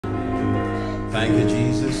Thank you,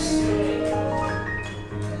 Jesus.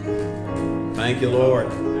 Thank you, Lord.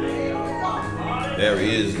 There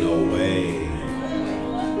is no way.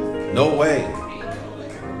 No way.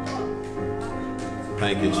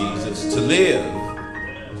 Thank you, Jesus. To live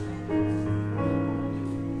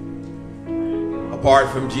apart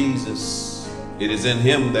from Jesus, it is in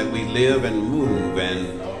him that we live and move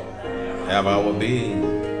and have our being.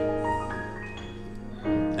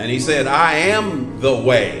 And he said, I am the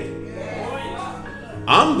way.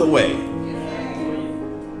 I'm the way.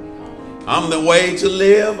 I'm the way to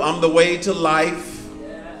live. I'm the way to life.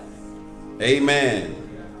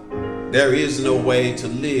 Amen. There is no way to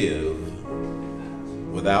live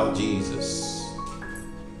without Jesus.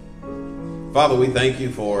 Father, we thank you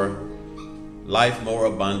for life more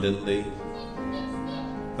abundantly.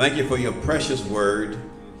 Thank you for your precious word.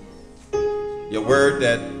 Your word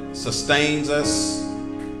that sustains us,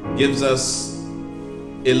 gives us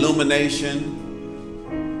illumination,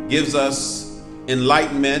 gives us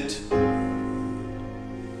enlightenment.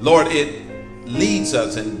 Lord, it leads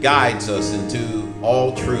us and guides us into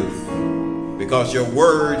all truth, because your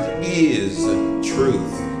word is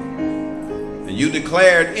truth. And you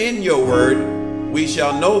declared in your word, we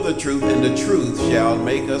shall know the truth, and the truth shall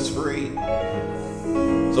make us free.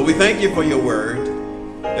 So we thank you for your word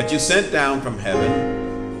that you sent down from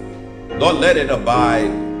heaven. Lord, let it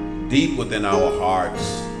abide deep within our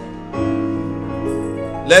hearts.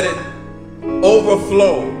 Let it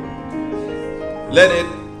overflow. Let it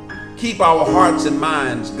keep our hearts and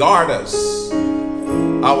minds, guard us,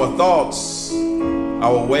 our thoughts,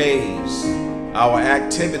 our ways, our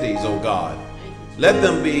activities, oh God. Let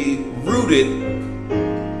them be rooted,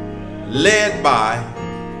 led by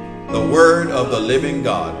the word of the living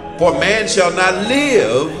God. For man shall not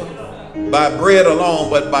live by bread alone,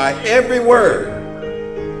 but by every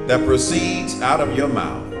word that proceeds out of your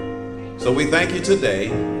mouth. So we thank you today.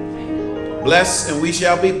 Bless and we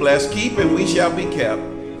shall be blessed. Keep and we shall be kept.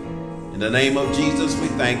 In the name of Jesus, we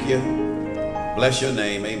thank you. Bless your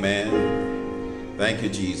name. Amen. Thank you,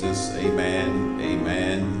 Jesus. Amen.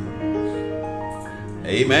 Amen.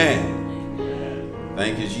 Amen.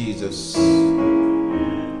 Thank you, Jesus.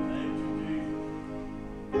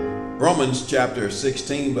 Romans chapter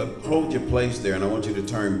 16, but hold your place there, and I want you to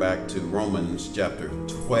turn back to Romans chapter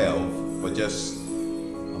 12 for just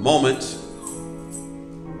a moment.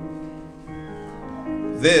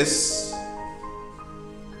 This,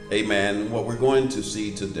 amen, what we're going to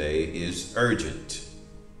see today is urgent.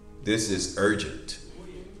 This is urgent.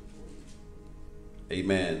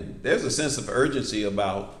 Amen. There's a sense of urgency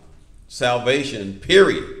about salvation,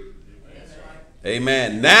 period.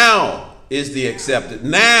 Amen. Now is the accepted.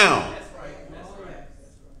 Now.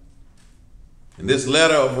 And this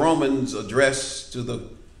letter of Romans addressed to the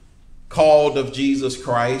called of Jesus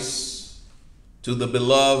Christ, to the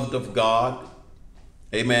beloved of God.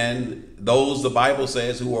 Amen. Those, the Bible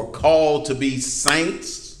says, who are called to be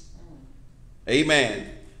saints. Amen.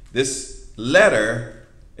 This letter,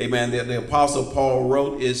 amen, that the Apostle Paul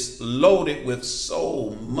wrote is loaded with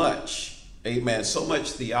so much, amen, so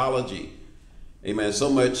much theology, amen, so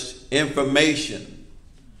much information,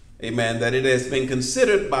 amen, that it has been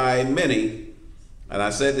considered by many, and I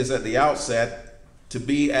said this at the outset, to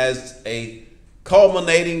be as a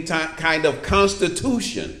culminating kind of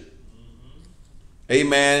constitution.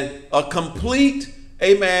 Amen. A complete,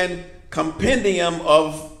 amen, compendium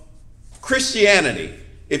of Christianity.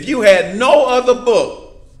 If you had no other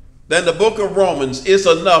book than the book of Romans, it's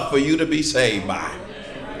enough for you to be saved by.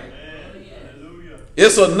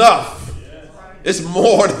 It's enough. It's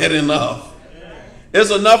more than enough.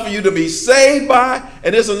 It's enough for you to be saved by,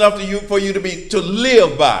 and it's enough for you to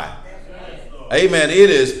live by. Amen. It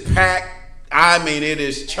is packed. I mean, it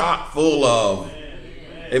is chock full of,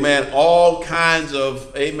 amen, all kinds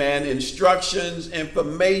of, amen, instructions,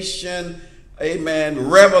 information, amen,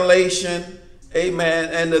 revelation,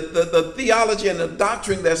 amen, and the theology and the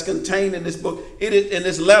doctrine that's contained in this book, it is, in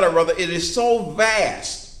this letter, rather, it is so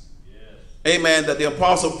vast, amen, that the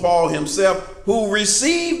Apostle Paul himself, who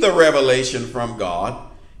received the revelation from God,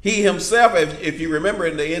 he himself, if you remember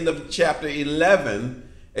in the end of chapter 11,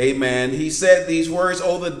 amen, he said these words,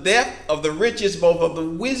 "Oh, the depth of the riches, both of the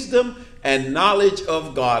wisdom and knowledge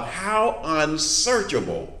of God, how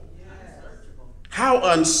unsearchable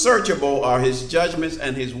are his judgments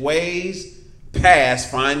and his ways past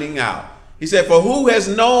finding out." He said, "For who has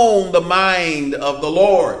known the mind of the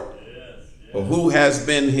Lord? Or who has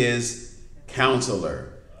been his counselor?"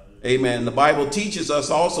 Amen. The Bible teaches us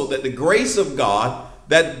also that the grace of God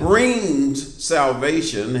that brings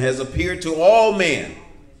salvation has appeared to all men,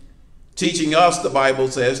 teaching us, the Bible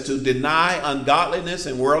says, to deny ungodliness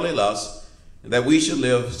and worldly lust that we should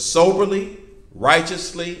live soberly,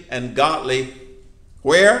 righteously, and godly.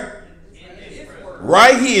 Where?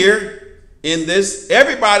 Right here in this.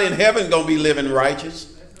 Everybody in heaven going to be living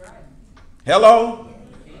righteous. Hello?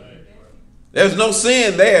 There's no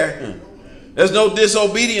sin there. There's no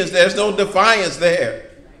disobedience there. There's no defiance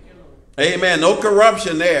there. Amen. No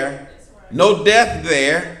corruption there. No death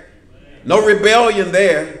there. No rebellion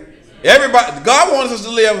there. Everybody, God wants us to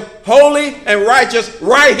live holy and righteous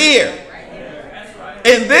right here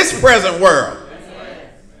in this present world.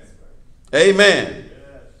 Amen.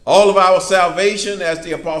 All of our salvation, as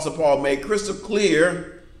the Apostle Paul made crystal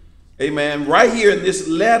clear, amen, right here in this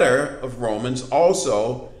letter of Romans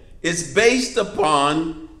also, is based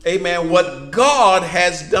upon, amen, what God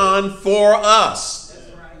has done for us.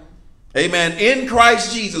 Amen. In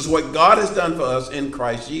Christ Jesus, what God has done for us in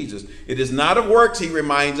Christ Jesus. It is not of works, he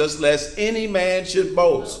reminds us, lest any man should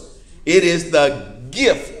boast. It is the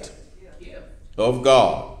gift of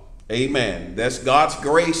God. Amen. That's God's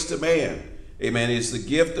grace to man. Amen. It's the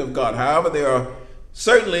gift of God. However, there are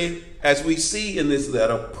certainly, as we see in this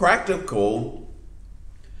letter, practical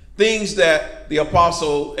things that the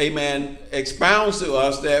apostle, amen, expounds to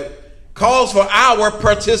us that calls for our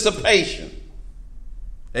participation.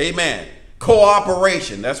 Amen.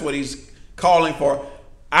 Cooperation. That's what he's calling for.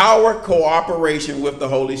 Our cooperation with the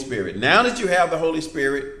Holy Spirit. Now that you have the Holy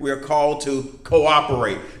Spirit, we're called to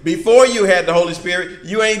cooperate. Before you had the Holy Spirit,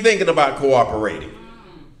 you ain't thinking about cooperating.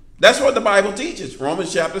 That's what the Bible teaches.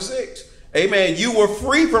 Romans chapter 6. Amen. You were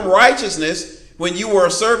free from righteousness when you were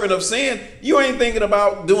a servant of sin. You ain't thinking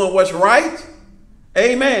about doing what's right.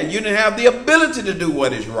 Amen. You didn't have the ability to do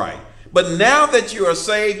what is right. But now that you are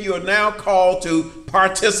saved, you are now called to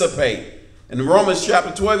participate. In Romans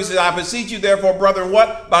chapter 12, he says, I beseech you therefore, brethren,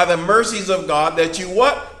 what? By the mercies of God, that you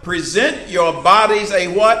what? Present your bodies a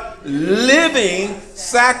what? Living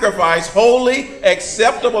sacrifice, holy,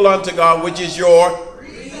 acceptable unto God, which is your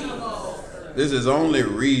reasonable. This is only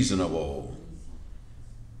reasonable.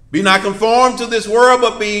 Be not conformed to this world,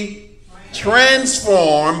 but be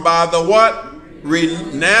transformed by the what?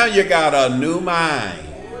 Now you got a new mind.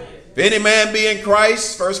 If any man be in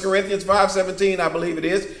Christ, 1 Corinthians 5:17, I believe it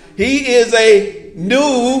is, he is a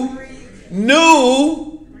new,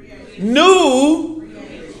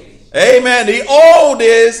 amen. The old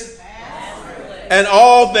is, and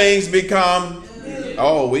all things become,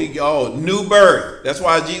 new birth. That's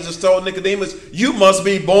why Jesus told Nicodemus, you must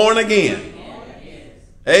be born again.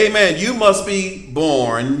 Amen. You must be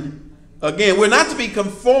born again. We're not to be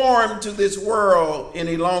conformed to this world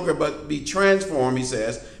any longer, but be transformed, he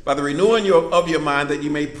says, by the renewing of your mind, that you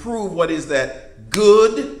may prove what is that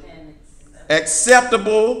good,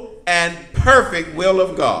 acceptable, and perfect will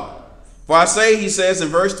of God. For I say, he says in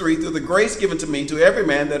verse 3, through the grace given to me, to every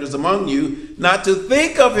man that is among you, not to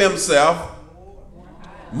think of himself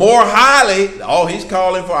more highly. He's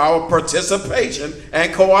calling for our participation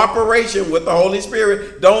and cooperation with the Holy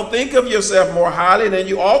Spirit. Don't think of yourself more highly than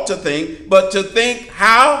you ought to think, but to think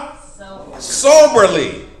how?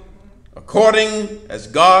 Soberly. According as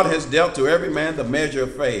God has dealt to every man the measure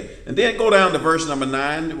of faith. And then go down to verse number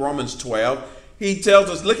 9, Romans 12. He tells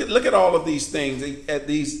us, look at all of these things, at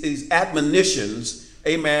these admonitions,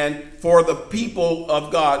 amen, for the people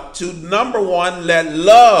of God. To number one, let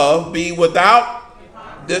love be without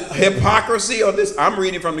the hypocrisy, or this, I'm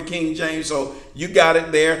reading from the King James, so you got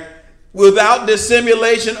it there. Without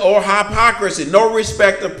dissimulation or hypocrisy, no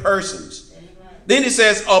respect of persons. Then he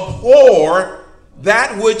says, abhor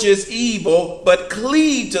that which is evil, but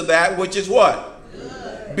cleave to that which is what?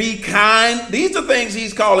 Good. Be kind. These are things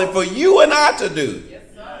he's calling for you and I to do. Yes,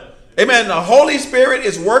 amen. The Holy Spirit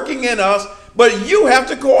is working in us, but you have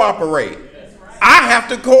to cooperate. Right. I have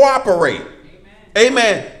to cooperate.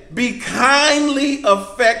 Amen. Be kindly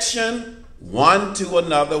affection one to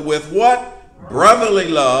another with what? Brotherly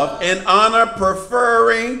love and honor,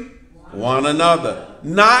 preferring one another.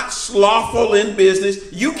 Not slothful in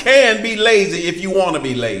business. You can be lazy if you want to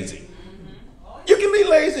be lazy. You can be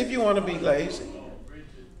lazy if you want to be lazy.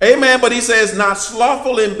 Amen. But he says not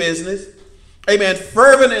slothful in business. Amen.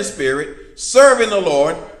 Fervent in spirit, serving the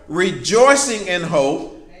Lord, rejoicing in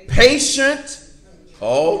hope, patient.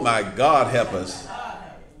 Oh my God, help us.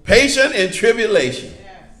 Patient in tribulation.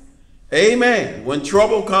 Amen. When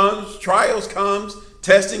trouble comes, trials comes,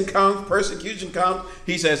 testing comes, persecution comes,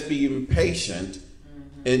 he says being patient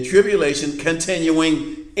in tribulation,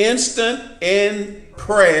 continuing instant in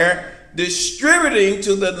prayer, distributing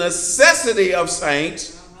to the necessity of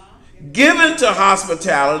saints, given to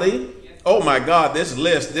hospitality. Oh my God, this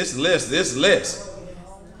list.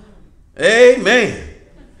 Amen.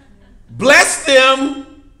 Bless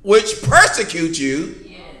them which persecute you.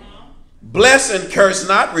 Bless and curse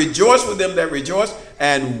not. Rejoice with them that rejoice,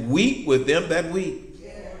 and weep with them that weep.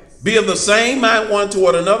 Be of the same mind one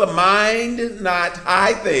toward another. Mind not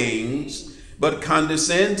high things, but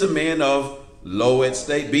condescend to men of low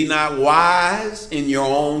estate. Be not wise in your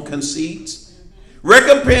own conceits.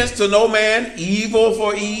 Recompense to no man evil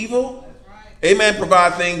for evil. Amen.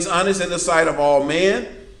 Provide things honest in the sight of all men.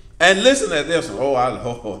 And listen to this. Oh,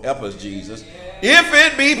 help us, Jesus. If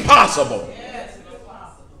it be possible.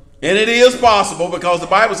 And it is possible, because the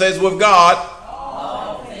Bible says with God,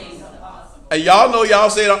 all things are possible. And y'all know,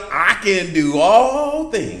 y'all said, I can do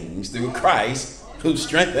all things through Christ who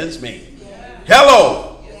strengthens me.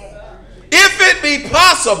 Hello. If it be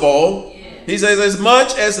possible, he says, as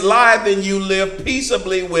much as life in you live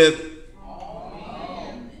peaceably with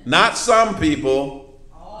not some people,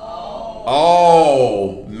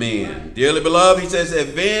 all men. Dearly beloved, he says,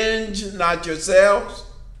 avenge not yourselves,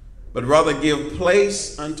 but rather give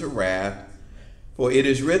place unto wrath. For it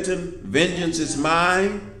is written, vengeance is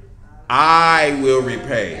mine, I will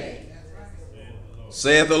repay,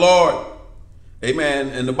 saith the Lord. Amen.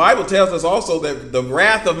 And the Bible tells us also that the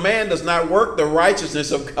wrath of man does not work the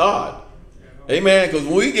righteousness of God. Amen. Because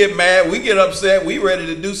when we get mad, we get upset, we ready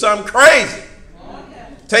to do something crazy.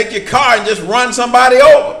 Take your car and just run somebody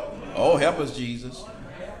over. Oh, help us, Jesus.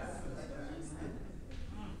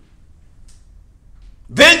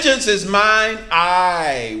 Vengeance is mine,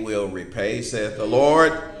 I will repay, saith the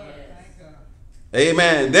Lord.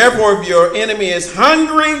 Amen. Therefore, if your enemy is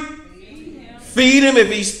hungry, feed him.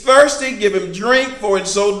 If he's thirsty, give him drink, for in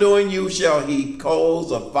so doing you shall heap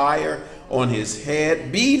coals of fire on his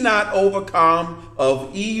head. Be not overcome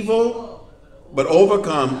of evil, but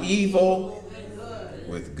overcome evil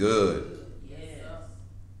with good.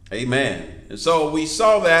 Amen. And so we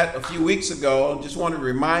saw that a few weeks ago. I just want to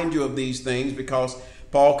remind you of these things, because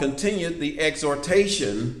Paul continued the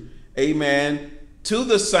exhortation, amen, to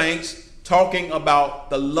the saints, talking about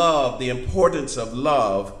the love, the importance of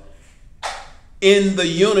love in the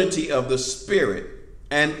unity of the Spirit.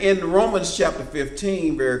 And in Romans chapter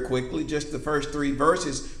 15, very quickly, just the first 3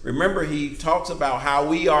 verses, remember he talks about how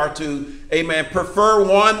we are to, amen, prefer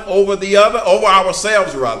one over the other, over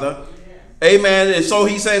ourselves rather. Amen. And so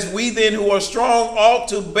he says, we then who are strong ought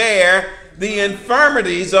to bear the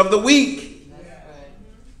infirmities of the weak,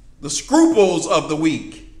 the scruples of the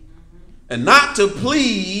weak, and not to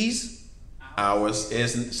please ours.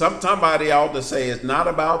 Somebody ought to say, it's not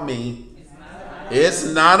about me. It's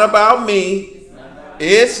not about me.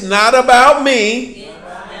 It's not about me.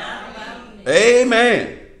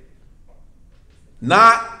 Amen.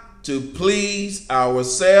 Not to please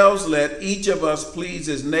ourselves. Let each of us please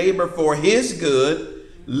his neighbor for his good,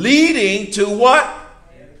 leading to what?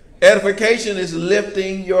 Edification is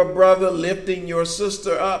lifting your brother, lifting your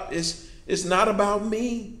sister up. It's not about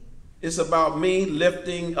me. It's about me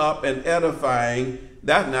lifting up and edifying.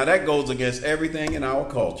 Now that goes against everything in our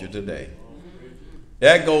culture today.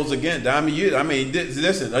 That goes against,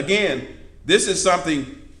 listen, again, this is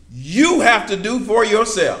something you have to do for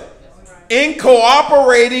yourself in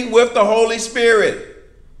cooperating with the Holy Spirit.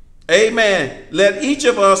 Amen. Let each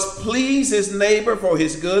of us please his neighbor for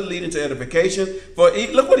his good, leading to edification.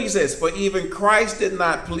 Look what he says. For even Christ did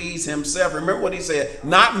not please himself. Remember what he said.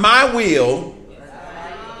 Not my will,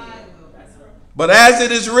 but as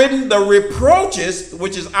it is written, the reproaches,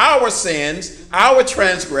 which is our sins, our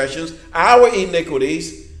transgressions, our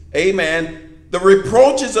iniquities. Amen. The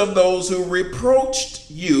reproaches of those who reproached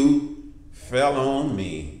you fell on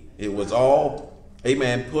me. It was all,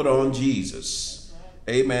 amen, put on Jesus.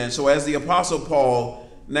 Amen. So as the Apostle Paul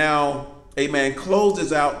now, amen,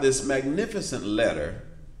 closes out this magnificent letter,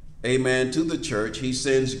 amen, to the church, he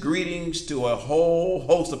sends greetings to a whole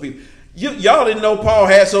host of people. Y'all didn't know Paul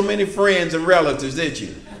had so many friends and relatives, did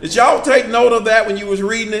you? Did y'all take note of that when you was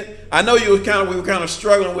reading it? I know we were kind of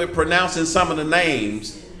struggling with pronouncing some of the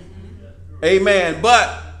names. Amen.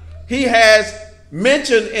 But he has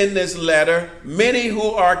mentioned in this letter many who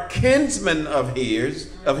are kinsmen of his,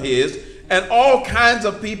 and all kinds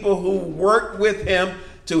of people who worked with him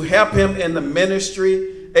to help him in the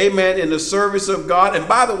ministry, amen, in the service of God. And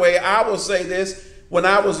by the way, I will say this, when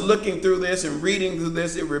I was looking through this and reading through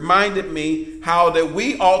this, it reminded me how that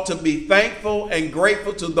we ought to be thankful and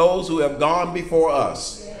grateful to those who have gone before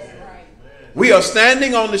us. We are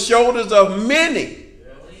standing on the shoulders of many.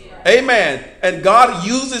 Amen. And God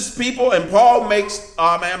uses people, and Paul makes,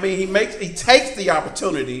 he takes the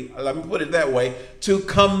opportunity, let me put it that way, to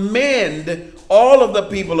commend all of the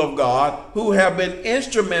people of God who have been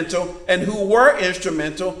instrumental and who were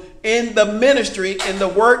instrumental in the ministry, in the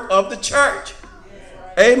work of the church.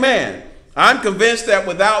 Amen. I'm convinced that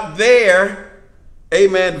without their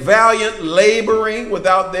amen, valiant laboring,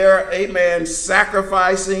 without their, amen,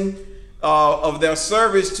 sacrificing of their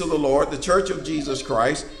service to the Lord, the Church of Jesus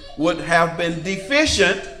Christ would have been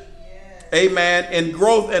deficient, amen, in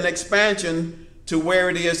growth and expansion to where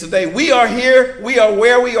it is today. We are here, we are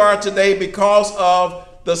where we are today because of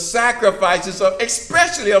the sacrifices of,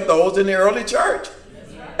 especially of those in the early church,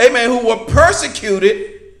 amen, who were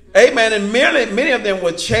persecuted, amen, and many of them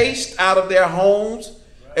were chased out of their homes,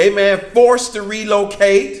 amen, forced to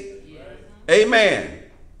relocate, amen,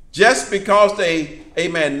 just because they,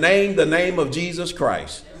 amen, named the name of Jesus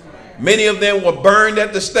Christ. Many of them were burned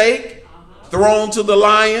at the stake, thrown to the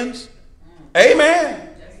lions, amen,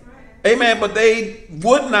 amen, but they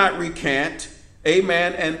would not recant,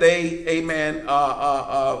 amen, and they, amen,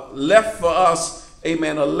 left for us,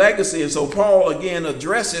 amen, a legacy. And so Paul again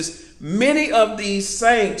addresses many of these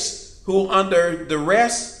saints who under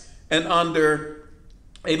duress and under,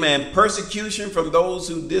 amen, persecution from those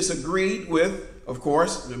who disagreed with, of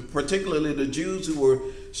course, particularly the Jews who were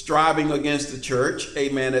striving against the church,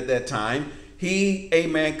 amen, at that time. He,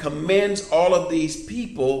 amen, commends all of these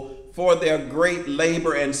people for their great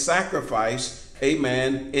labor and sacrifice,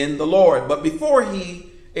 amen, in the Lord. But before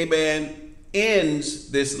he, amen, ends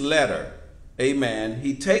this letter, amen,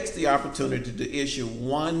 he takes the opportunity to issue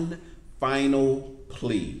one final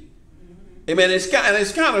plea. Amen. It's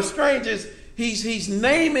kind of strange. He's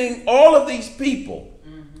naming all of these people.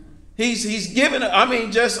 He's given, I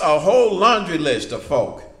mean, just a whole laundry list of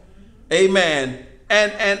folk. Amen.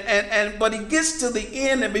 But he gets to the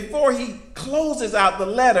end, and before he closes out the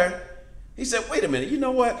letter, he said, wait a minute, you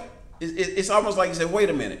know what? It's almost like he said, wait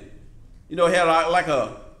a minute. You know, he had like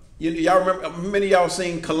a, y'all remember, many of y'all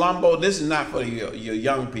seen Columbo. This is not for your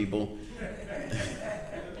young people.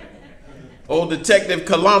 Old Detective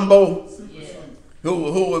Columbo,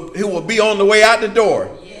 who would be on the way out the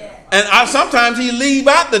door. And sometimes he leave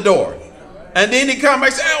out the door. And then he come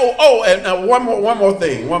back and say, and one more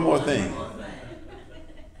thing.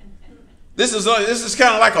 This is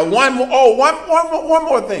kind of like a one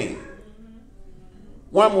more thing.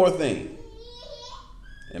 One more thing.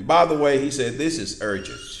 And by the way, he said, this is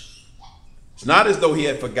urgent. It's not as though he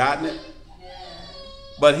had forgotten it,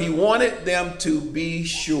 but he wanted them to be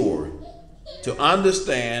sure, to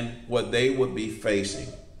understand what they would be facing.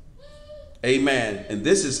 Amen. And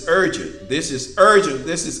this is urgent. This is urgent.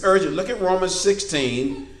 This is urgent. Look at Romans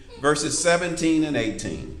 16, verses 17 and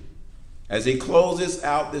 18. As he closes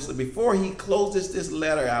out this, before he closes this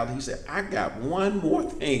letter out, he said, I got one more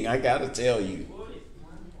thing I got to tell you.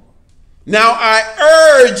 Now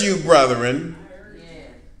I urge you, brethren,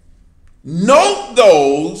 note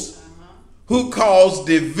those who cause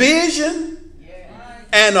division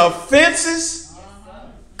and offenses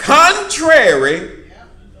contrary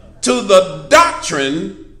to the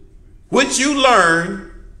doctrine which you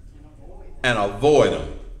learn, and avoid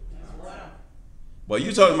them. Well,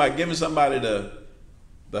 you talking about giving somebody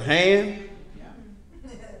the hand?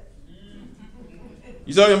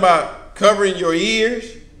 You talking about covering your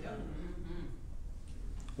ears?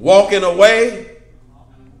 Walking away?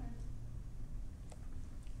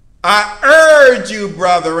 I urge you,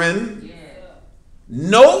 brethren,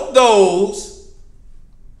 note those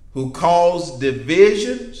who cause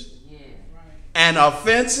divisions and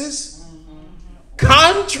offenses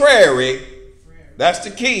contrary, that's the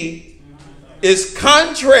key, is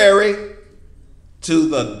contrary to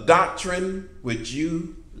the doctrine which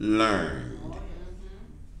you learned.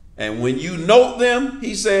 And when you note them,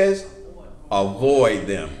 he says, avoid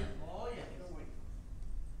them.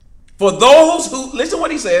 For those who, listen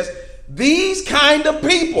what he says, these kind of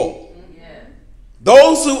people,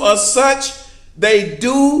 those who are such, they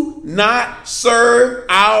do not serve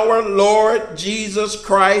our Lord Jesus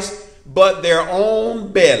Christ, but their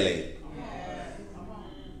own belly.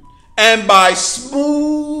 And by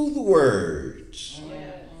smooth words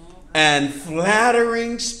and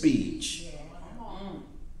flattering speech,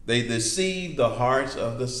 they deceive the hearts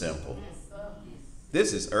of the simple.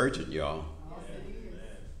 This is urgent, y'all.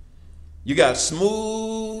 You got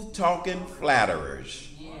smooth talking flatterers.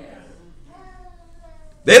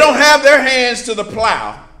 They don't have their hands to the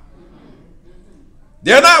plow.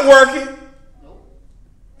 They're not working.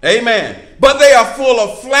 Amen. But they are full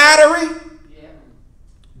of flattery.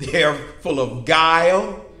 They're full of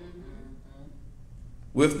guile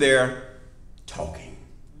with their talking,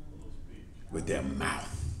 with their mouth.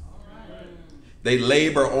 They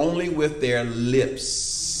labor only with their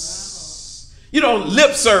lips. You know,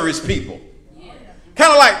 lip service people.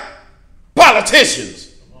 Kind of like politicians.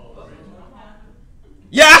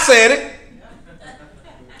 Yeah, I said it.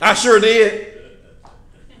 I sure did.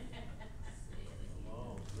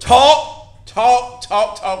 Talk. Talk,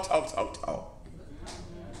 talk, talk, talk, talk, talk.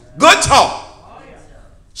 Good talk.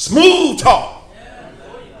 Smooth talk.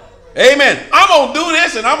 Amen. I'm going to do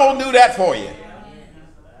this and I'm going to do that for you.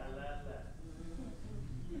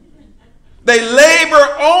 They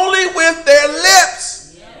labor only with their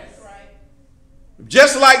lips.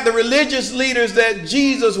 Just like the religious leaders that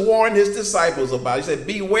Jesus warned his disciples about. He said,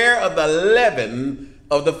 beware of the leaven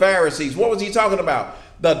of the Pharisees. What was he talking about?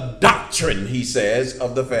 The doctrine, he says,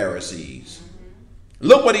 of the Pharisees.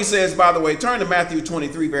 Look what he says, by the way. Turn to Matthew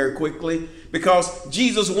 23 very quickly, because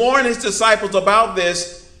Jesus warned his disciples about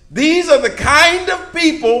this. These are the kind of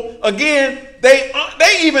people, again, they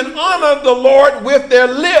even honor the Lord with their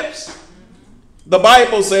lips. The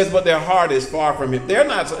Bible says, but their heart is far from him. They're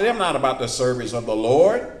not about the service of the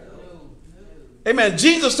Lord. Amen.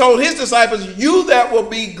 Jesus told his disciples, you that will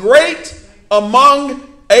be great among,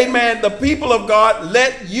 amen, the people of God,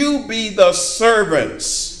 let you be the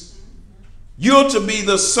servants. You're to be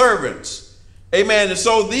the servants. Amen. And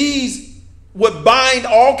so these would bind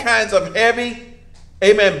all kinds of heavy,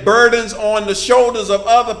 amen, burdens on the shoulders of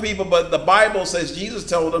other people. But the Bible says, Jesus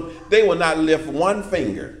told them, they will not lift one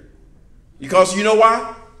finger. Because you know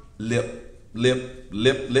why? Lip, lip,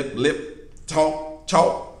 lip, lip, lip. Talk,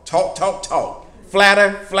 talk, talk, talk, talk.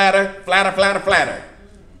 Flatter, flatter, flatter, flatter, flatter.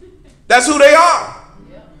 That's who they are.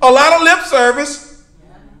 A lot of lip service,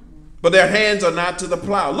 but their hands are not to the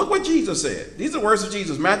plow. Look what Jesus said. These are the words of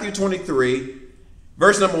Jesus. Matthew 23,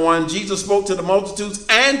 verse number 1. Jesus spoke to the multitudes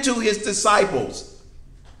and to his disciples.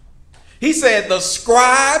 He said, the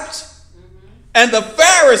scribes and the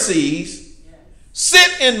Pharisees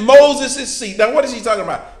sit in Moses' seat. Now, what is he talking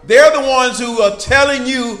about? They're the ones who are telling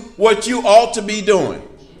you what you ought to be doing.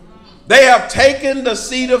 They have taken the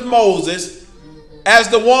seat of Moses as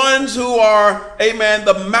the ones who are, amen,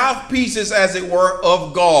 the mouthpieces, as it were,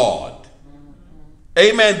 of God.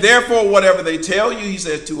 Amen. Therefore, whatever they tell you, he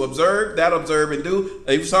says, to observe, that observe and do.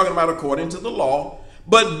 He was talking about according to the law.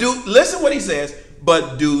 But listen what he says,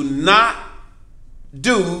 but do not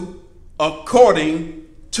do according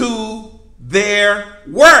to their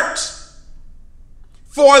works,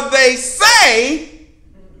 for they say,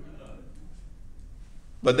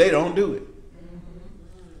 but they don't do it.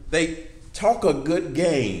 They talk a good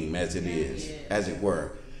game, as it is, as it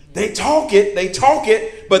were. They talk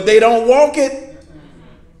it, but they don't walk it.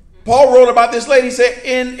 Paul wrote about this lady. He said,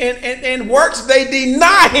 in works they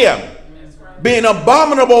deny him, being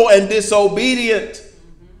abominable and disobedient.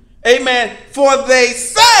 Amen. For they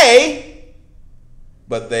say,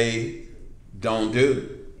 but they don't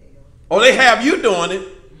do. Oh, they have you doing it.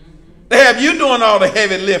 They have you doing all the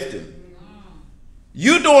heavy lifting.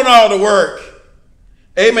 You doing all the work.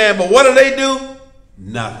 Amen. But what do?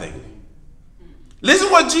 Nothing.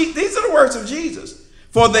 Listen what these are the words of Jesus.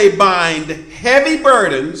 For they bind heavy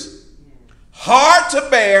burdens, hard to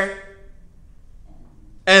bear,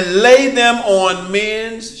 and lay them on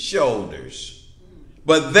men's shoulders.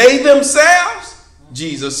 But they themselves,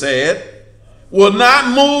 Jesus said, will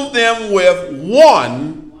not move them with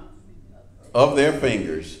one of their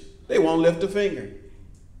fingers. They won't lift a finger.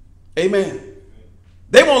 Amen.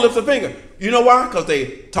 They won't lift a finger. You know why? Because they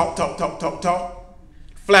talk, talk, talk, talk, talk.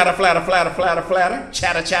 Flatter, flatter, flatter, flatter, flatter.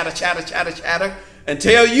 Chatter, chatter, chatter, chatter, chatter. And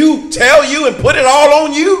tell you and put it all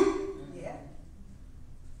on you. Yeah.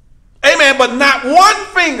 Amen. But not one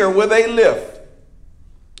finger will they lift.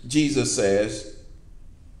 Jesus says,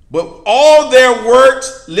 but all their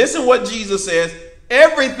works, listen what Jesus says,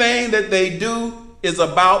 everything that they do is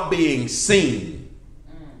about being seen.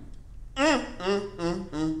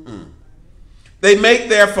 They make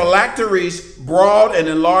their phylacteries broad and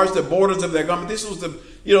enlarge the borders of their garment. This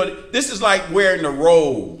is like wearing the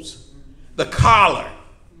robes, the collar,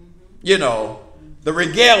 the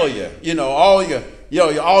regalia, all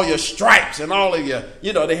your stripes and all of your,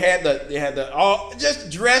 they had all just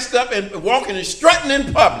dressed up and walking and strutting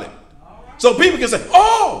in public. So people can say,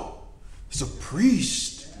 oh, it's a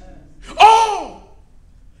priest. Oh,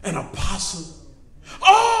 an apostle.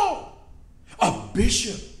 Oh, a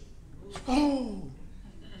bishop. Oh.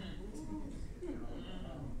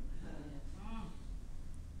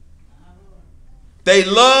 They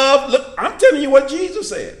love, look, I'm telling you what Jesus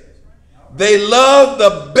said. They love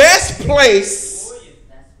the best place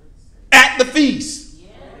at the feast.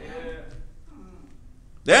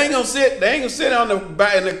 They ain't gonna sit on in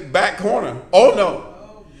the back corner. Oh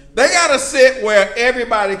no. They gotta sit where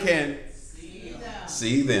everybody can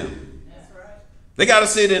see them. They gotta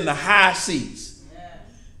sit in the high seats.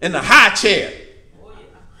 In the high chair.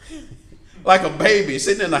 Like a baby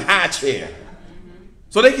sitting in a high chair.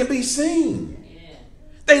 So they can be seen.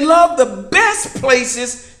 They love the best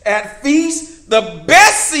places at feasts, the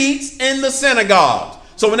best seats in the synagogues.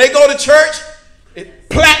 So when they go to church,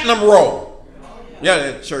 platinum row. Yeah,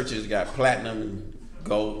 that churches got platinum and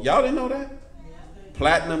gold. Y'all didn't know that?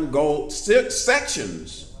 Platinum, gold, 6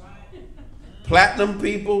 sections. Platinum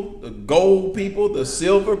people, the gold people, the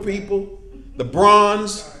silver people, the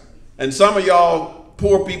bronze, and some of y'all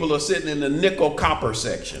poor people are sitting in the nickel copper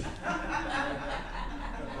section.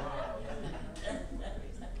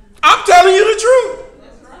 I'm telling you the truth.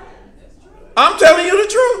 I'm telling you the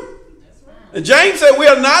truth. And James said we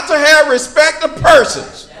are not to have respect of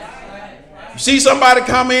persons. You see somebody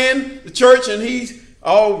come in the church and he's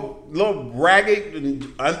all a little ragged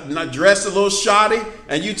and not dressed a little shoddy,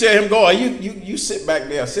 and you tell him, go, you sit back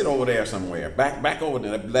there, sit over there somewhere, back over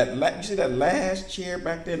there. You see that last chair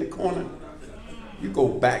back there in the corner? You go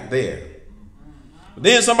back there. But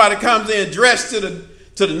then somebody comes in dressed to the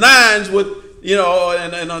nines with,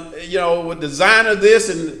 with designer this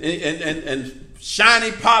and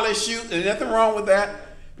shiny polished shoes, and nothing wrong with that.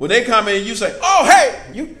 When they come in, you say, oh,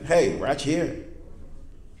 hey, right here.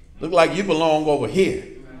 Look like you belong over here.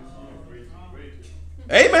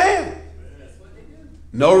 Amen.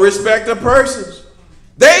 No respect of persons.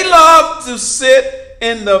 They love to sit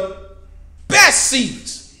in the best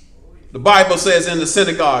seats, the Bible says, in the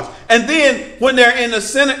synagogues. And then when they're in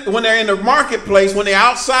the marketplace, when they're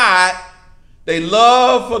outside, they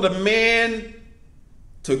love for the men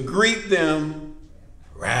to greet them,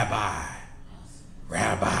 Rabbi.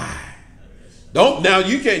 Don't, now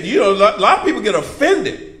you can't, a lot of people get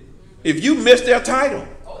offended if you miss their title.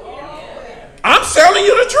 I'm telling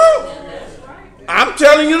you the truth. I'm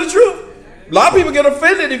telling you the truth. A lot of people get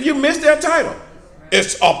offended if you miss their title.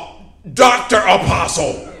 It's a Dr.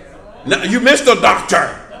 Apostle. Now, you missed a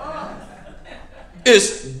doctor.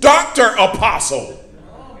 It's Dr. Apostle.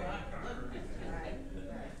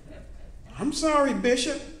 I'm sorry,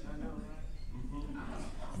 Bishop.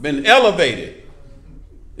 I've been elevated.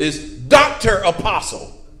 It's Dr.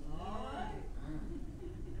 Apostle.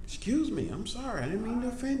 Excuse me, I'm sorry. I didn't mean to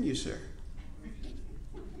offend you, sir.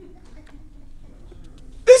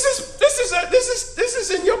 This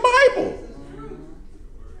is in your Bible.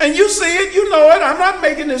 And you see it, you know it. I'm not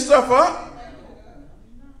making this stuff up.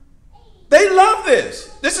 They love this.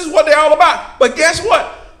 This is what they're all about. But guess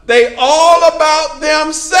what? They all about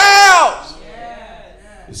themselves.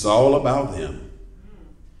 It's all about them.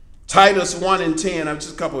 Titus 1:10, I'm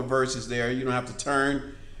just a couple of verses there. You don't have to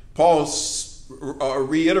turn. Paul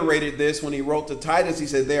reiterated this when he wrote to Titus. He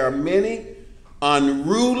said, there are many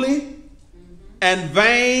unruly and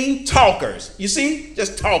vain talkers. You see?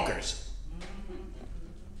 Just talkers.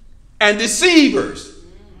 And deceivers.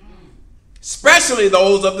 Especially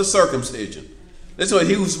those of the circumcision. This is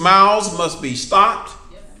whose mouths must be stopped.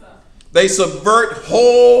 They subvert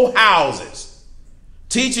whole houses,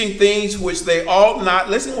 teaching things which they ought not.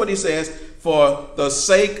 Listen to what he says. For the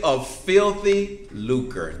sake of filthy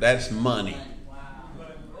lucre. That's money.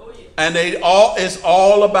 And it's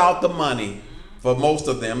all about the money. For most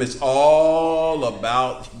of them, it's all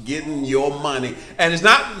about getting your money. And it's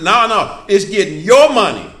not, no, it's getting your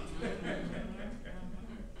money.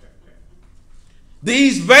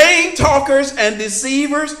 These vain talkers and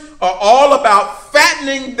deceivers are all about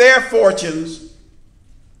fattening their fortunes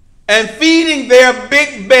and feeding their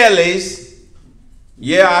big bellies.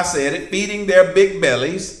 Yeah, I said it, feeding their big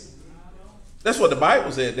bellies. That's what the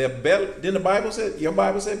Bible said. Their belly. Didn't the Bible say, your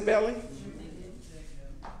Bible said belly?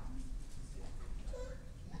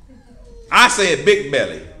 I said big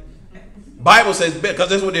belly. Bible says because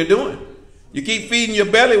that's what they're doing. You keep feeding your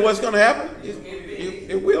belly, what's going to happen?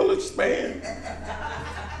 It will expand.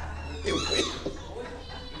 It will.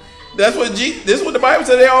 This is what the Bible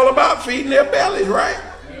said they're all about, feeding their bellies, right?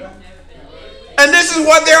 And this is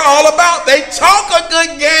what they're all about. They talk a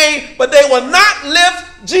good game, but they will not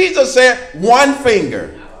lift, Jesus said, one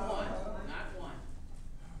finger.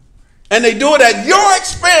 And they do it at your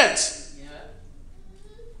expense.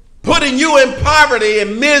 Putting you in poverty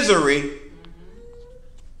and misery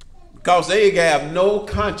because they have no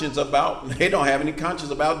conscience about, they don't have any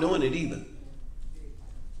conscience about doing it either.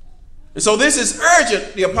 And so this is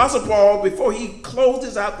urgent. The Apostle Paul, before he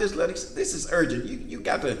closes out this letter, he said, this is urgent. You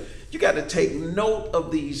got to take note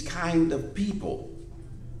of these kind of people.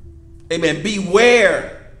 Amen.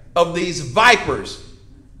 Beware of these vipers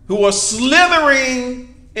who are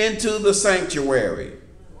slithering into the sanctuary,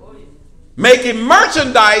 making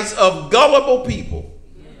merchandise of gullible people,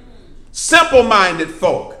 simple-minded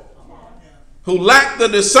folk who lack the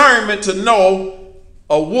discernment to know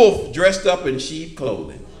a wolf dressed up in sheep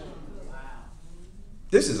clothing.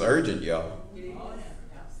 This is urgent, y'all.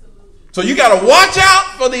 So you got to watch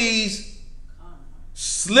out for these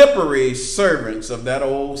slippery servants of that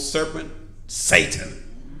old serpent, Satan.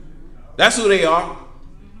 That's who they are.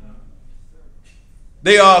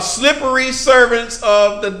 They are slippery servants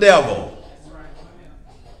of the devil.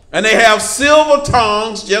 And they have silver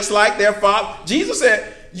tongues just like their father. Jesus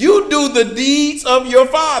said, you do the deeds of your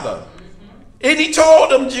father. And he told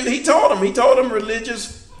them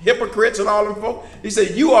religious hypocrites and all them folk. He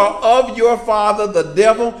said, you are of your father, the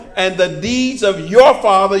devil, and the deeds of your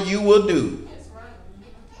father you will do.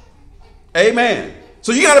 Amen.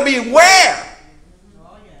 So you got to be aware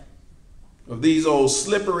of these old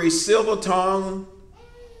slippery silver tongue,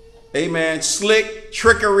 amen, slick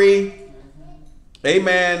trickery,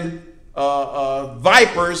 amen,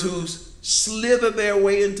 vipers who slither their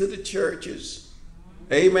way into the churches,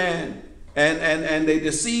 amen, and they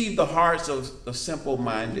deceive the hearts of the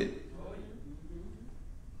simple-minded.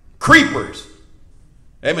 Creepers,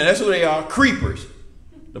 amen, that's who they are, creepers.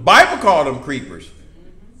 The Bible called them creepers.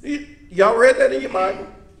 Y'all read that in your Bible?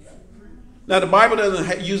 Now, the Bible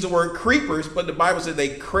doesn't use the word creepers, but the Bible said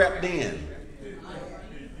they crept in.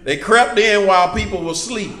 They crept in while people were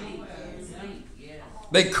asleep.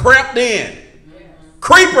 They crept in.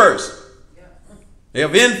 Creepers. They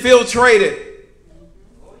have infiltrated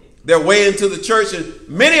their way into the church. And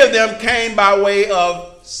many of them came by way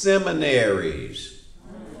of seminaries,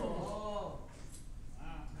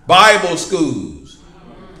 Bible schools.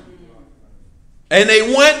 And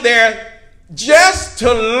they went there just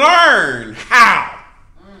to learn how.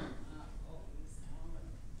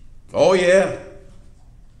 Oh, yeah.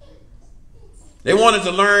 They wanted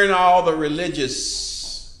to learn all the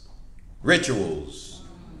religious rituals,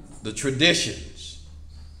 the traditions.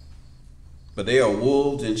 But they are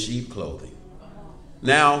wolves in sheep clothing.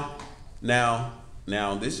 Now,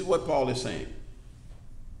 this is what Paul is saying.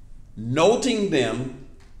 Noting them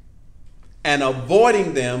and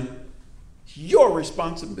avoiding them, your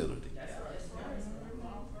responsibility.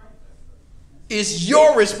 It's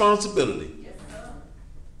your responsibility.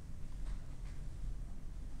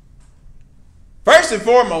 First and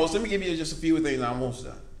foremost, let me give you just a few things I almost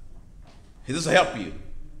done. This will help you.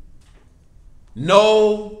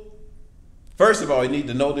 First of all, you need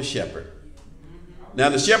to know the shepherd. Now,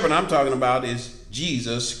 the shepherd I'm talking about is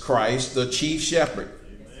Jesus Christ, the chief shepherd.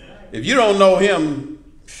 If you don't know him,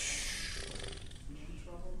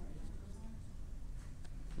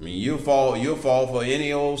 I mean, you'll fall for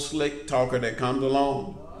any old slick talker that comes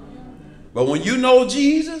along. But when you know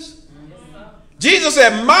Jesus, Jesus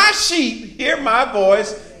said, my sheep hear my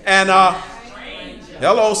voice. And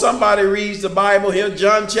hello, somebody reads the Bible here,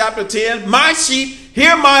 John chapter 10. My sheep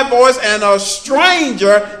hear my voice, and a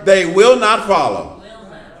stranger they will not follow.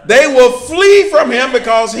 They will flee from him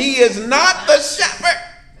because he is not the shepherd.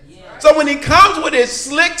 So when he comes with his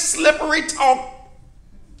slick, slippery talk,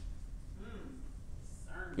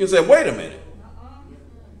 you say, wait a minute.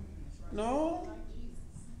 No.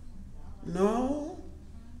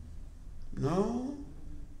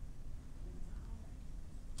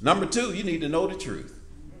 Number two, you need to know the truth.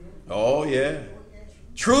 Oh, yeah.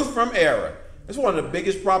 Truth from error. That's one of the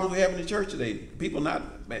biggest problems we have in the church today. People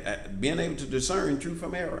not being able to discern truth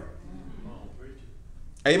from error.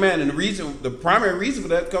 Amen. And the primary reason for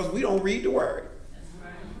that is because we don't read the word.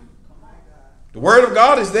 The word of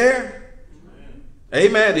God is there.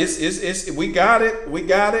 Amen. We got it. We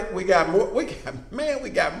got more. We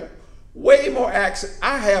got more, way more access.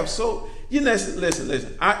 I have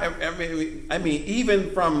listen. I mean,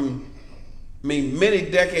 even from many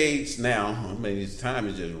decades now. This time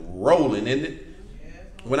is just rolling, isn't it?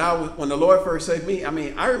 When the Lord first saved me,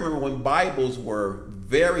 I remember when Bibles were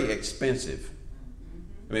very expensive.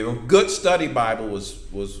 A good study Bible was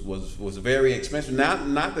very expensive.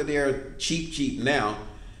 Not that they're cheap now,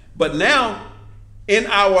 but now, in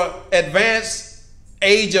our advanced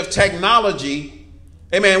age of technology,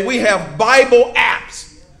 amen, we have Bible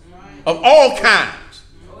apps of all kinds.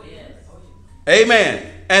 Amen.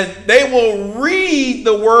 And they will read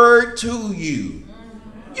the word to you.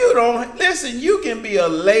 You can be a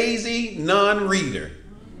lazy non-reader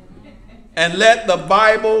and let the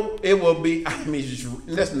Bible, it will be,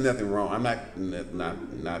 there's nothing wrong. I'm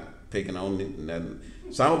not picking on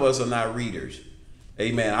it. Some of us are not readers.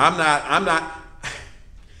 Amen. I'm not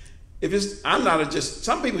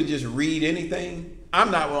some people just read anything. I'm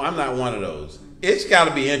not one of those. It's got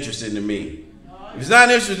to be interesting to me. If it's not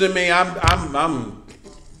interesting to me, I'm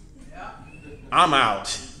out.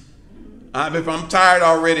 If I'm tired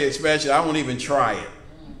already, especially, I won't even try it.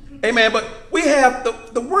 Amen. But we have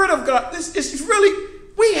the word of God. This is really,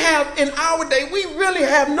 we have in our day, we really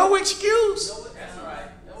have no excuse. That's right.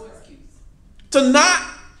 No excuse.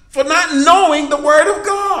 For not knowing the word of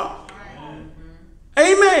God.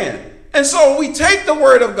 Amen. And so we take the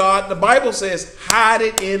word of God. The Bible says, hide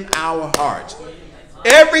it in our hearts.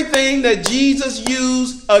 Everything that Jesus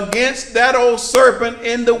used against that old serpent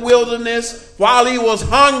in the wilderness while he was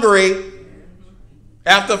hungry,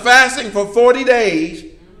 after fasting for 40 days,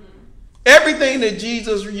 everything that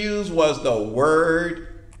Jesus used was the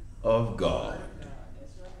word of God.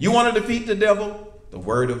 You want to defeat the devil? The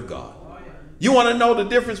word of God. You want to know the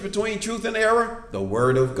difference between truth and error? The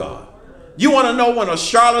word of God. You want to know when a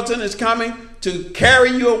charlatan is coming to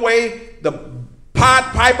carry you away, the Pied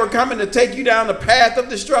Piper coming to take you down the path of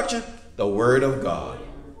destruction? The word of God.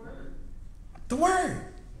 The word.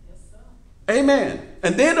 Amen.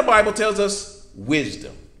 And then the Bible tells us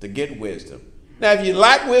wisdom, to get wisdom. Now, if you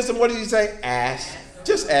lack wisdom, what does he say? Ask.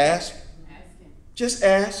 Just ask. Just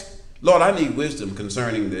ask. Lord, I need wisdom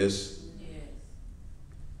concerning this.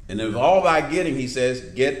 And if all thy getting, he says,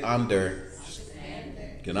 get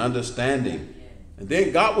understanding. And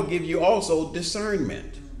then God will give you also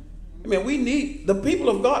discernment. I mean, we need, the people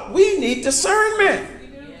of God, we need discernment.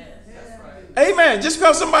 Amen. Just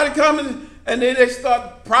because somebody comes and then they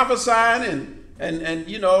start prophesying and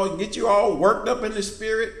you know, get you all worked up in the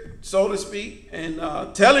spirit, so to speak, and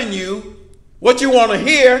telling you what you want to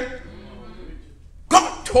hear.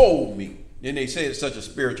 God told me. Then they say it such a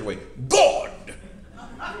spiritual way. God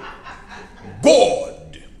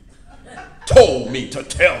told me to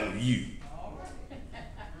tell you.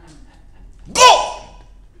 God.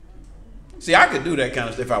 See, I could do that kind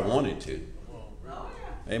of stuff if I wanted to.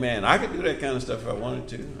 Amen. I could do that kind of stuff if I wanted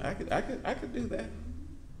to. I could do that.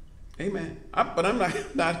 Amen. But I'm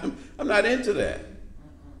not into that.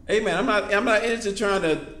 Amen. I'm not into trying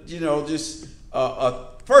to, you know, just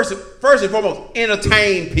first and foremost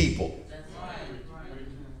entertain people.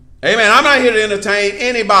 Amen. I'm not here to entertain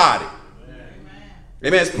anybody.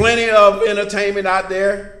 Amen. There's plenty of entertainment out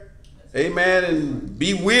there. Amen. And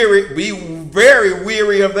be very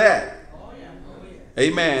weary of that.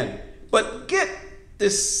 Amen. But get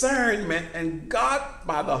discernment, and God,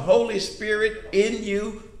 by the Holy Spirit in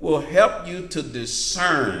you, will help you to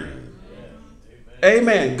discern.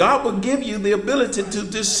 Amen. God will give you the ability to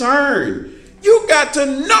discern. You got to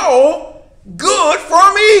know good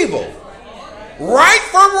from evil, right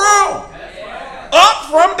from wrong, up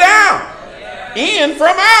from down, in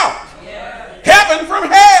from out, heaven from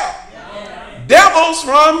hell, devils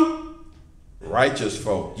from righteous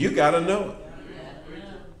folk. You got to know it.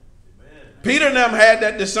 Peter and them had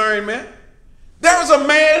that discernment. There was a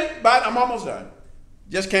man, I'm almost done,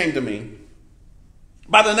 just came to me,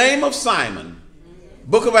 by the name of Simon,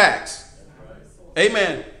 book of Acts.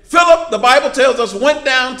 Amen. Philip, the Bible tells us, went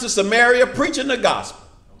down to Samaria preaching the gospel.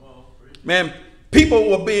 Man, people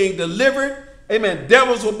were being delivered. Amen.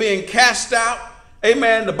 Devils were being cast out.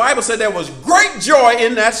 Amen. The Bible said there was great joy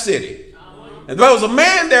in that city. And there was a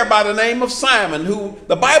man there by the name of Simon who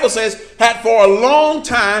the Bible says had for a long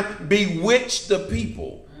time bewitched the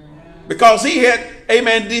people because he had,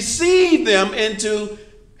 amen, deceived them into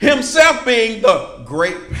himself being the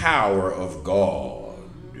great power of God.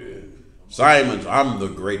 Simon's, I'm the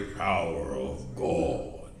great power of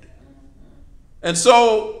God. And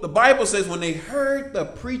so the Bible says when they heard the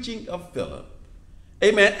preaching of Philip,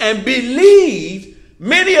 amen, and believed,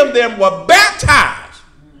 many of them were baptized.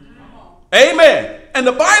 Amen. And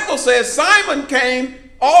the Bible says Simon came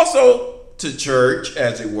also to church,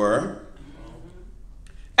 as it were.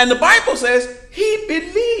 And the Bible says he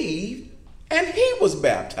believed and he was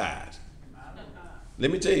baptized. Let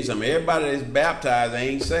me tell you something. Everybody that's baptized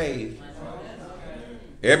ain't saved.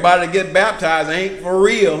 Everybody that get baptized ain't for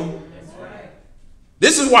real.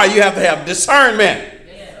 This is why you have to have discernment.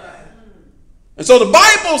 And so the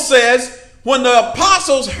Bible says when the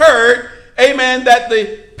apostles heard, amen, that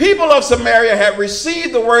the people of Samaria had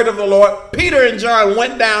received the word of the Lord, Peter and John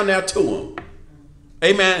went down there to them.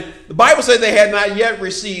 Amen. The Bible says they had not yet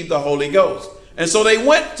received the Holy Ghost. And so they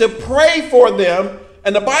went to pray for them.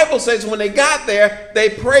 And the Bible says when they got there, they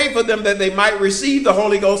prayed for them that they might receive the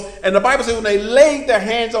Holy Ghost. And the Bible says when they laid their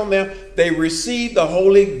hands on them, they received the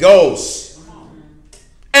Holy Ghost.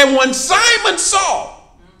 And when Simon saw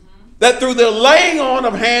that through the laying on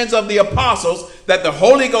of hands of the apostles that the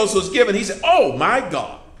Holy Ghost was given, he said, oh my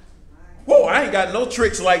God. Whoa, I ain't got no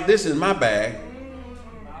tricks like this in my bag.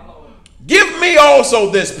 Give me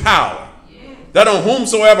also this power, that on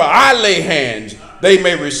whomsoever I lay hands, they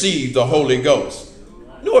may receive the Holy Ghost.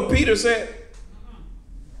 You know what Peter said?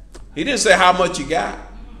 He didn't say how much you got.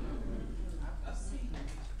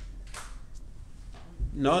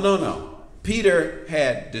 No. Peter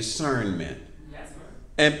had discernment.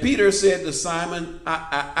 And Peter said to Simon,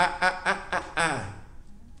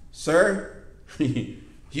 sir,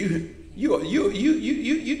 You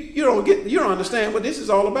don't understand what this is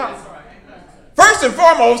all about. First and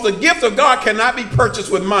foremost, the gift of God cannot be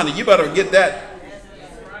purchased with money. You better get that.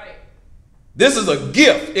 This is a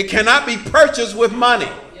gift. It cannot be purchased with money.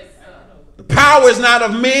 The power is not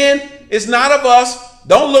of men. It's not of us.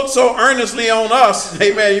 Don't look so earnestly on us.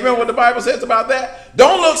 Amen. You remember what the Bible says about that?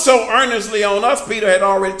 Don't look so earnestly on us. Peter had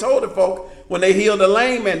already told the folk when they healed the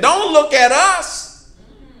lame man. Don't look at us.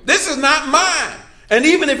 This is not mine. And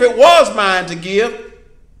even if it was mine to give,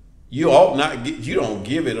 you ought not. You don't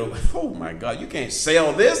give it. Oh my God! You can't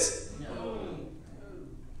sell this.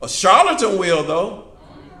 A charlatan will, though.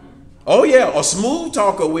 Oh yeah, a smooth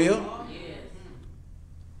talker will.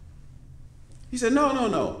 He said,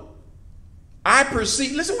 no. I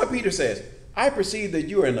perceive. Listen what Peter says. I perceive that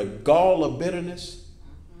you are in a gall of bitterness.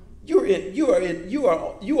 You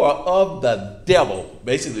are of the devil.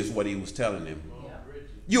 Basically, is what he was telling him.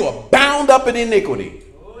 You are bound up in iniquity.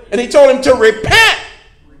 And he told him to repent.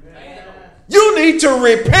 You need to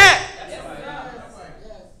repent.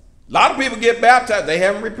 A lot of people get baptized. They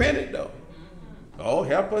haven't repented, though. Oh,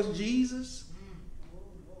 help us, Jesus.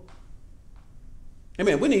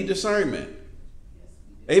 Amen. We need discernment.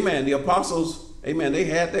 Amen. The apostles, amen, they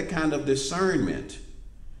had that kind of discernment.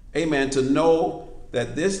 Amen. To know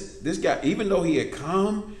that this guy, even though he had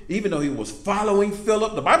come, even though he was following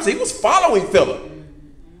Philip, the Bible says he was following Philip.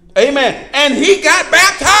 Amen. And he got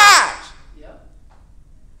baptized.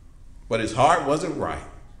 But his heart wasn't right.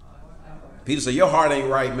 Peter said, your heart ain't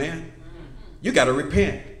right, man. You got to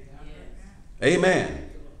repent.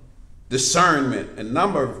 Amen. Discernment. And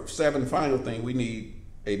number 7, final thing we need,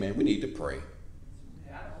 amen, we need to pray.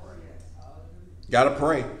 Got to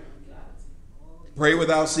pray. Pray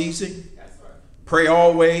without ceasing. Pray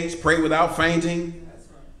always. Pray without fainting.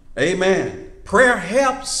 Amen. Prayer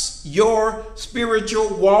helps your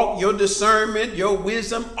spiritual walk, your discernment, your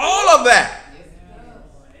wisdom, all of that.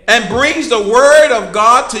 And brings the word of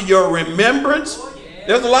God to your remembrance.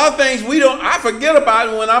 There's a lot of things I forget about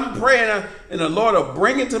it when I'm praying and the Lord will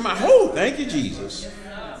bring it to my, oh, thank you, Jesus.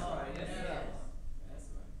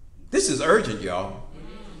 This is urgent, y'all.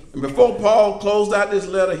 And before Paul closed out this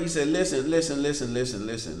letter, he said, listen,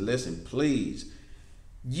 please.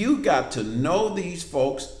 You got to know these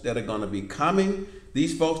folks that are going to be coming,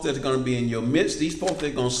 these folks that are going to be in your midst, these folks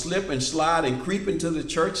that are going to slip and slide and creep into the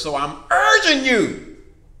church. So I'm urging you.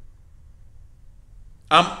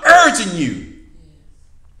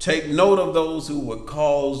 Take note of those who would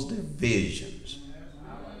cause divisions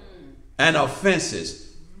and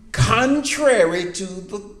offenses contrary to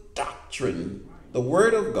the doctrine, the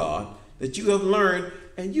word of God that you have learned,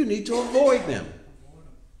 and you need to avoid them.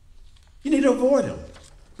 You need to avoid them.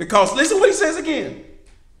 Because listen what he says again.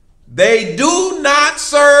 They do not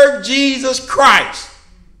serve Jesus Christ,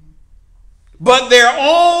 but their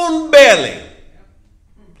own belly.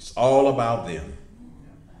 It's all about them.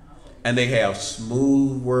 And they have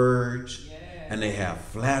smooth words, and they have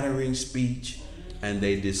flattering speech, and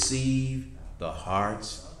they deceive the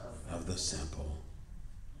hearts of the simple.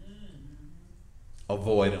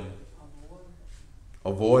 Avoid them.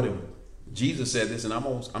 Avoid them. Jesus said this, and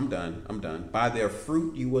I'm done. By their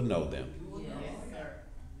fruit you will know them.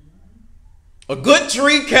 A good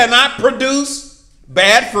tree cannot produce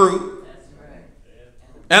bad fruit.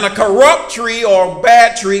 And a corrupt tree or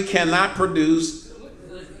bad tree cannot produce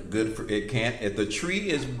good fruit. It can't. If the tree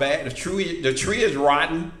is bad, the tree is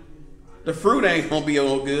rotten, the fruit ain't going to be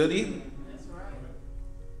all good either.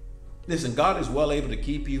 Listen, God is well able to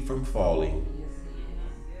keep you from falling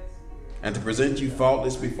and to present you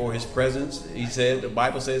faultless before his presence. He said, the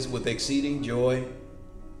Bible says, with exceeding joy.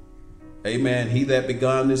 Amen. He that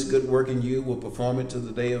begun this good work in you will perform it to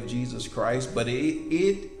the day of Jesus Christ. But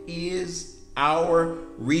it is our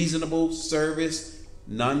reasonable service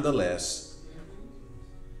nonetheless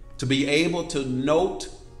to be able to note,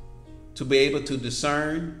 to be able to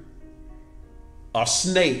discern a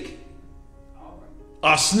snake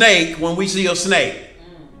when we see a snake.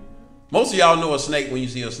 Most of y'all know a snake when you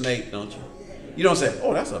see a snake, don't you? You don't say,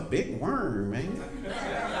 oh, that's a big worm, man.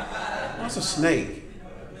 That's a snake.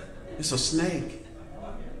 It's a snake.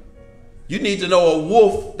 You need to know a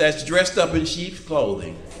wolf that's dressed up in sheep's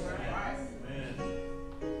clothing.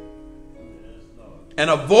 And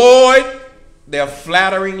avoid their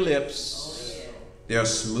flattering lips, their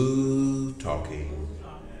smooth talking.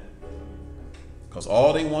 Because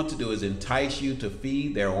all they want to do is entice you to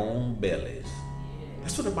feed their own bellies.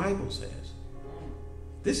 That's what the Bible says.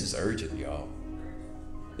 This is urgent, y'all.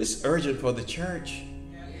 This is urgent for the church.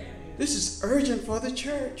 This is urgent for the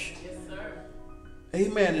church.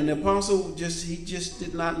 Amen. And the apostle he just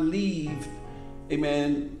did not leave,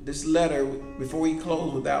 amen, this letter before he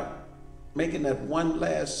closed without making that one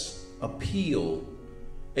last appeal,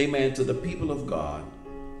 amen, to the people of God,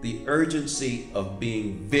 the urgency of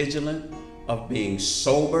being vigilant, of being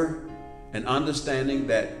sober, and understanding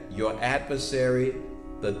that your adversary,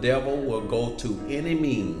 the devil, will go to any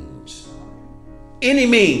means. Any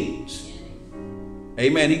means.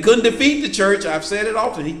 Amen. He couldn't defeat the church. I've said it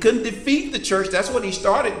often. He couldn't defeat the church. That's what he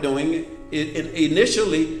started doing,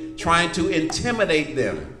 initially trying to intimidate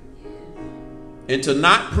them into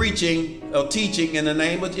not preaching or teaching in the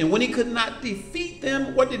name of, and when he could not defeat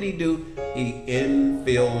them, what did he do? He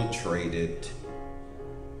infiltrated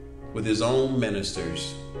with his own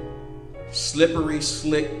ministers. Slippery,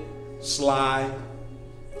 slick, sly,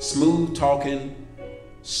 smooth talking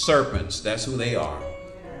serpents. That's who they are.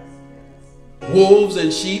 Wolves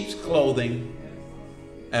in sheep's clothing.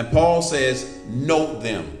 And Paul says, note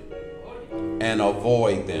them and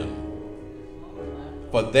avoid them.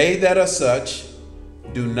 For they that are such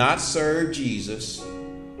do not serve Jesus,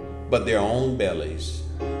 but their own bellies.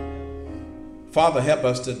 Father, help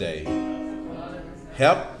us today.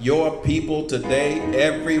 Help your people today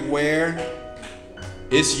everywhere.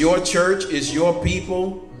 It's your church. It's your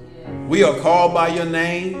people. We are called by your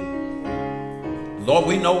name. Lord,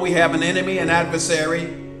 we know we have an enemy, an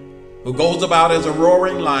adversary, who goes about as a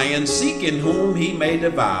roaring lion, seeking whom he may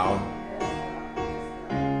devour.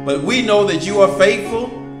 But we know that you are faithful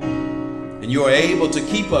and you are able to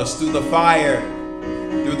keep us through the fire,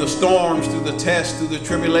 through the storms, through the tests, through the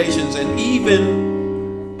tribulations, and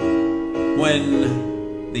even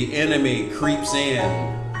when the enemy creeps in,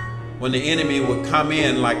 when the enemy would come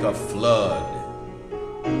in like a flood.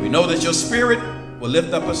 We know that your spirit will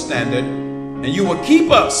lift up a standard and you will keep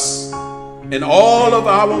us in all of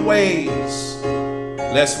our ways,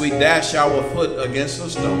 lest we dash our foot against a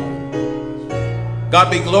stone. God,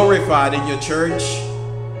 be glorified in your church.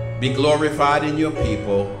 Be glorified in your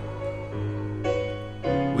people.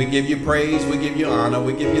 We give you praise. We give you honor.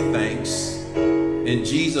 We give you thanks. In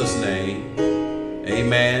Jesus' name,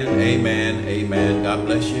 amen, amen, amen. God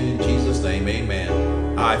bless you in Jesus' name,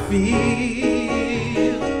 amen. I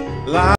feel like